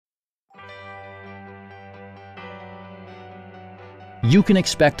You can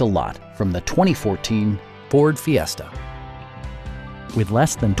expect a lot from the 2014 Ford Fiesta. With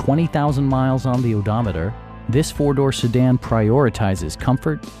less than 20,000 miles on the odometer, this four-door sedan prioritizes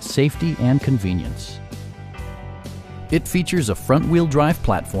comfort, safety, and convenience. It features a front-wheel drive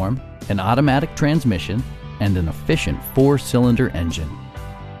platform, an automatic transmission, and an efficient four-cylinder engine.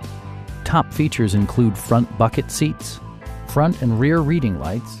 Top features include front bucket seats, front and rear reading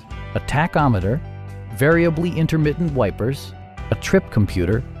lights, a tachometer, variably intermittent wipers, a trip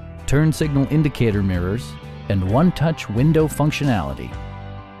computer, turn signal indicator mirrors, and one-touch window functionality.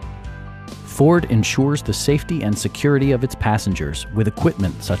 Ford ensures the safety and security of its passengers with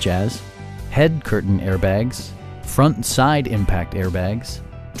equipment such as head curtain airbags, front and side impact airbags,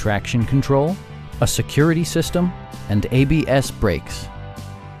 traction control, a security system, and ABS brakes.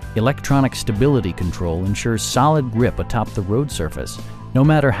 Electronic stability control ensures solid grip atop the road surface, no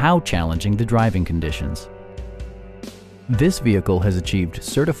matter how challenging the driving conditions. This vehicle has achieved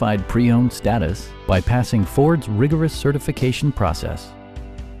certified pre-owned status by passing Ford's rigorous certification process.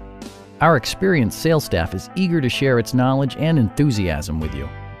 Our experienced sales staff is eager to share its knowledge and enthusiasm with you.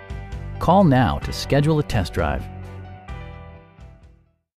 Call now to schedule a test drive.